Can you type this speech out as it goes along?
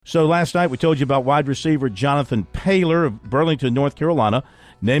So last night we told you about wide receiver Jonathan Paylor of Burlington, North Carolina,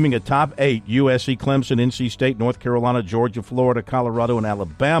 naming a top 8: USC, Clemson, NC State, North Carolina, Georgia, Florida, Colorado, and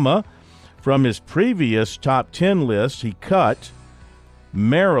Alabama. From his previous top 10 list, he cut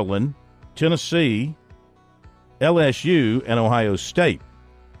Maryland, Tennessee, LSU, and Ohio State.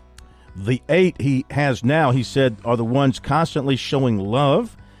 The 8 he has now, he said, are the ones constantly showing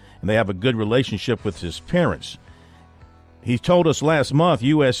love, and they have a good relationship with his parents. He told us last month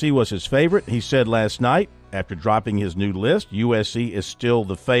USC was his favorite. He said last night, after dropping his new list, USC is still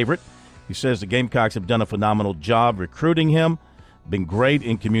the favorite. He says the Gamecocks have done a phenomenal job recruiting him, been great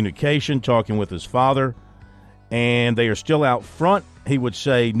in communication, talking with his father, and they are still out front. He would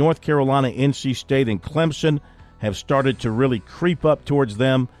say North Carolina, NC State, and Clemson have started to really creep up towards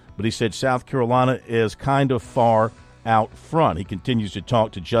them, but he said South Carolina is kind of far out front. He continues to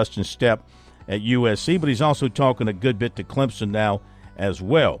talk to Justin Stepp at USC, but he's also talking a good bit to Clemson now as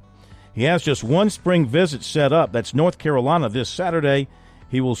well. He has just one spring visit set up. That's North Carolina this Saturday.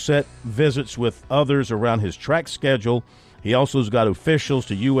 He will set visits with others around his track schedule. He also has got officials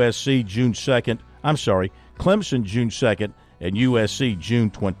to USC Clemson June 2nd and USC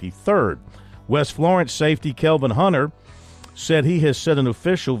June 23rd. West Florence safety Kelvin Hunter said he has set an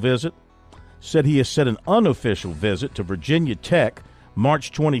unofficial visit to Virginia Tech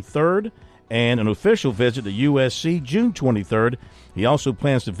March 23rd and an official visit to USC June 23rd. He also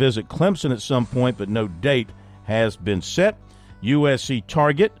plans to visit Clemson at some point, but no date has been set. USC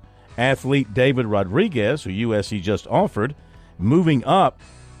target athlete David Rodriguez, who USC just offered, moving up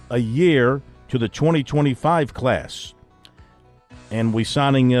a year to the 2025 class. And we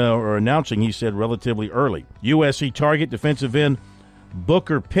announcing, he said, relatively early. USC target defensive end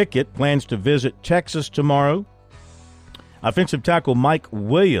Booker Pickett plans to visit Texas tomorrow. Offensive tackle Mike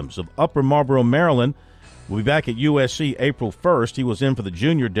Williams of Upper Marlboro, Maryland, will be back at USC April 1st. He was in for the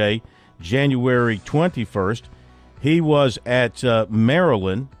Junior Day, January 21st. He was at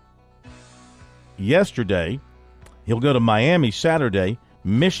Maryland yesterday. He'll go to Miami Saturday,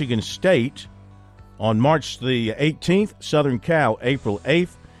 Michigan State on March the 18th, Southern Cal April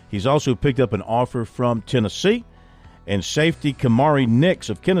 8th. He's also picked up an offer from Tennessee. And safety Kamari Nix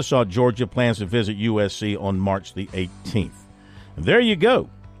of Kennesaw, Georgia, plans to visit USC on March the 18th. There you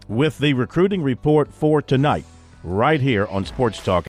go with the recruiting report for tonight, right here on Sports Talk.